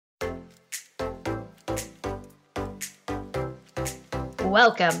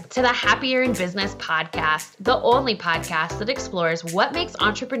Welcome to the Happier in Business podcast, the only podcast that explores what makes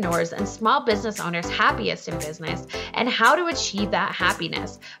entrepreneurs and small business owners happiest in business and how to achieve that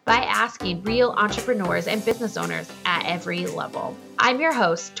happiness by asking real entrepreneurs and business owners at every level. I'm your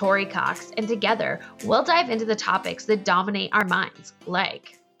host, Tori Cox, and together we'll dive into the topics that dominate our minds,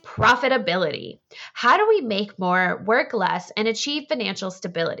 like profitability. How do we make more, work less, and achieve financial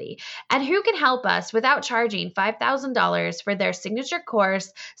stability? And who can help us without charging $5,000 for their signature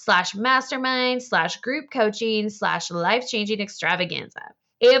course / mastermind / group coaching / life-changing extravaganza?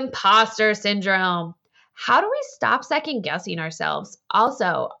 Imposter syndrome. How do we stop second guessing ourselves?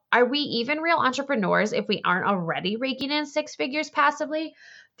 Also, are we even real entrepreneurs if we aren't already raking in six figures passively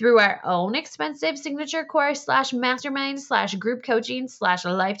through our own expensive signature course / mastermind / group coaching /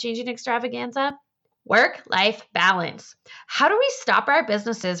 life-changing extravaganza? Work-life balance. How do we stop our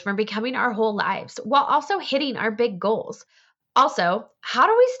businesses from becoming our whole lives while also hitting our big goals? Also, how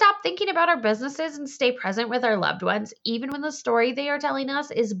do we stop thinking about our businesses and stay present with our loved ones even when the story they are telling us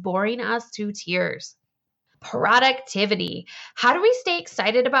is boring us to tears? Productivity. How do we stay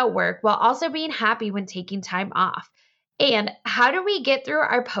excited about work while also being happy when taking time off? And how do we get through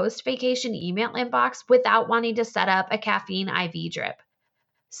our post-vacation email inbox without wanting to set up a caffeine IV drip?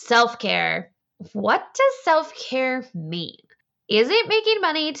 Self-care. What does self-care mean? Is it making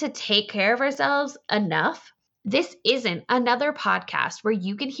money to take care of ourselves enough? This isn't another podcast where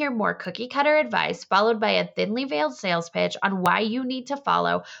you can hear more cookie-cutter advice followed by a thinly veiled sales pitch on why you need to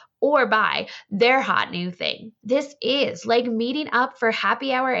follow or buy their hot new thing. This is like meeting up for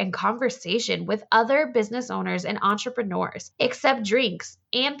happy hour and conversation with other business owners and entrepreneurs, except drinks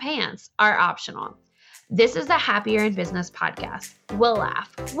and pants are optional. This is the Happier in Business podcast. We'll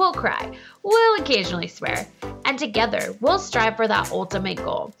laugh, we'll cry, we'll occasionally swear, and together we'll strive for that ultimate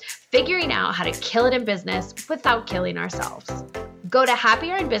goal, figuring out how to kill it in business without killing ourselves. Go to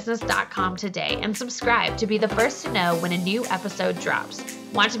happierinbusiness.com today and subscribe to be the first to know when a new episode drops.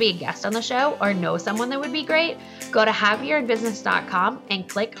 Want to be a guest on the show or know someone that would be great? Go to happierinbusiness.com and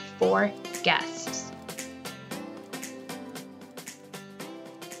click for guests.